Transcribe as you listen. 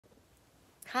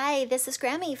Hi, this is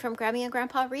Grammy from Grammy and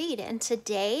Grandpa Read, and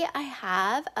today I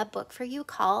have a book for you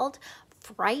called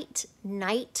Fright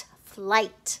Night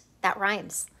Flight. That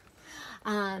rhymes.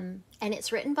 And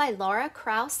it's written by Laura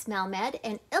Krauss Melmed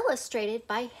and illustrated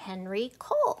by Henry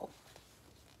Cole.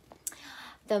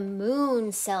 The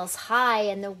moon sails high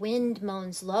and the wind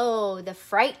moans low. The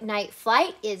Fright Night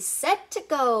Flight is set to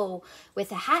go.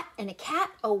 With a hat and a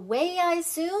cat, away I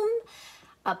zoom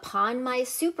upon my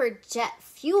super jet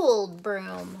fueled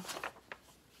broom.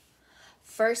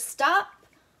 First stop,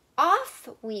 off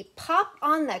we pop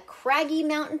on the craggy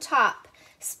mountain top.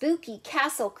 Spooky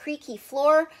castle, creaky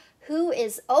floor, who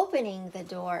is opening the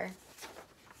door?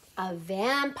 A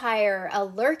vampire, a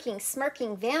lurking,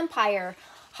 smirking vampire.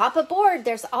 Hop aboard,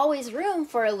 there's always room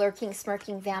for a lurking,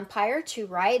 smirking vampire to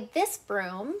ride this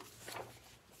broom.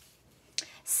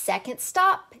 Second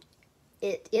stop,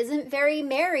 it isn't very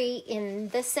merry in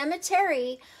the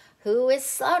cemetery. Who is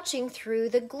slouching through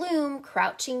the gloom,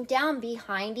 crouching down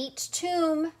behind each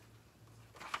tomb?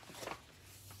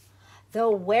 The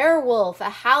werewolf, a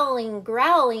howling,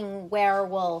 growling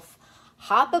werewolf.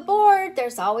 Hop aboard,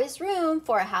 there's always room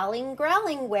for a howling,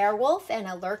 growling werewolf and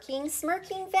a lurking,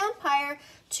 smirking vampire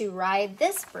to ride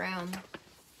this broom.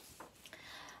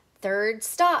 Third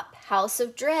stop, House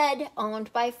of Dread,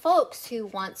 owned by folks who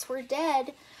once were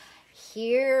dead.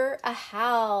 Here a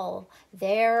howl,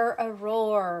 there a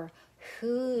roar.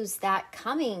 Who's that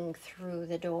coming through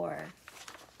the door?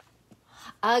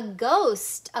 A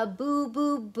ghost, a boo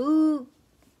boo boo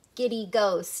giddy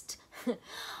ghost.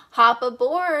 Hop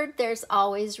aboard, there's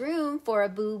always room for a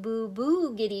boo boo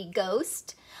boo giddy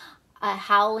ghost. A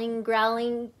howling,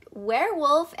 growling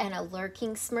werewolf and a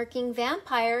lurking, smirking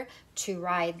vampire to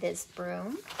ride this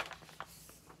broom.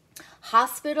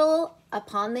 Hospital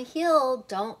upon the hill,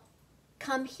 don't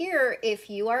come here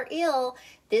if you are ill.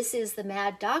 This is the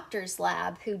mad doctor's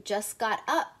lab who just got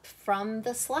up from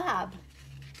the slab.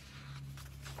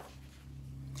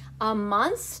 A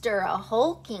monster, a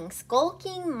hulking,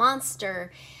 skulking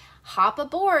monster. Hop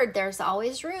aboard, there's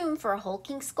always room for a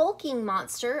hulking, skulking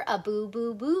monster, a boo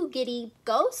boo boo giddy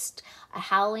ghost, a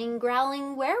howling,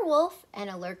 growling werewolf, and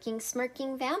a lurking,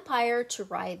 smirking vampire to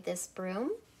ride this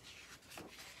broom.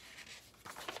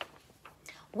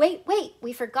 Wait,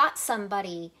 we forgot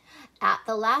somebody. At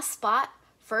the last spot,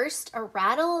 first a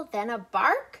rattle, then a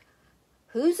bark.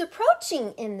 Who's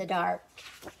approaching in the dark?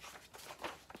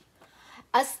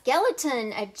 A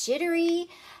skeleton, a jittery,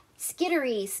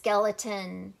 skittery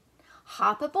skeleton.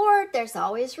 Hop aboard, there's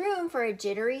always room for a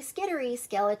jittery, skittery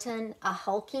skeleton, a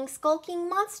hulking, skulking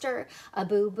monster, a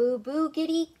boo boo boo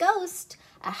giddy ghost,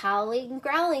 a howling,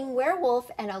 growling werewolf,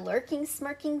 and a lurking,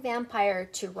 smirking vampire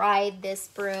to ride this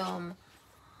broom.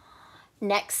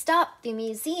 Next stop, the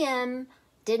museum.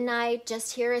 Didn't I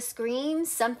just hear a scream?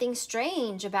 Something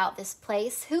strange about this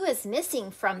place. Who is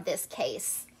missing from this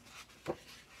case?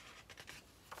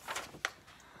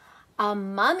 A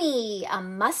mummy, a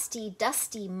musty,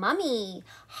 dusty mummy.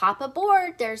 Hop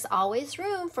aboard, there's always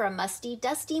room for a musty,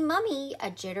 dusty mummy, a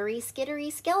jittery,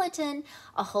 skittery skeleton,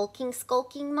 a hulking,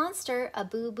 skulking monster, a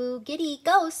boo-boo, giddy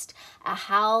ghost, a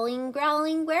howling,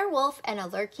 growling werewolf, and a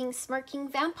lurking, smirking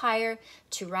vampire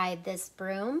to ride this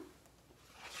broom.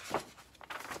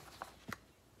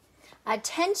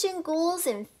 Attention, ghouls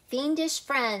and fiendish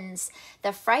friends.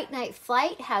 The Fright Night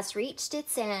Flight has reached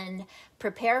its end.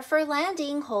 Prepare for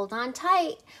landing, hold on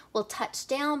tight. We'll touch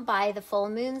down by the full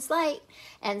moon's light,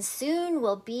 and soon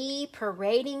we'll be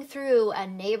parading through a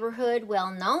neighborhood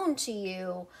well known to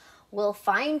you. We'll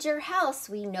find your house,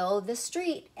 we know the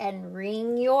street, and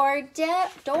ring your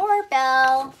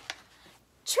doorbell.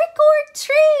 Trick or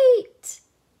treat!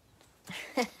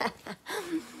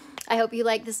 I hope you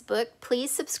like this book.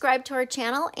 Please subscribe to our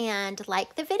channel and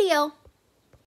like the video.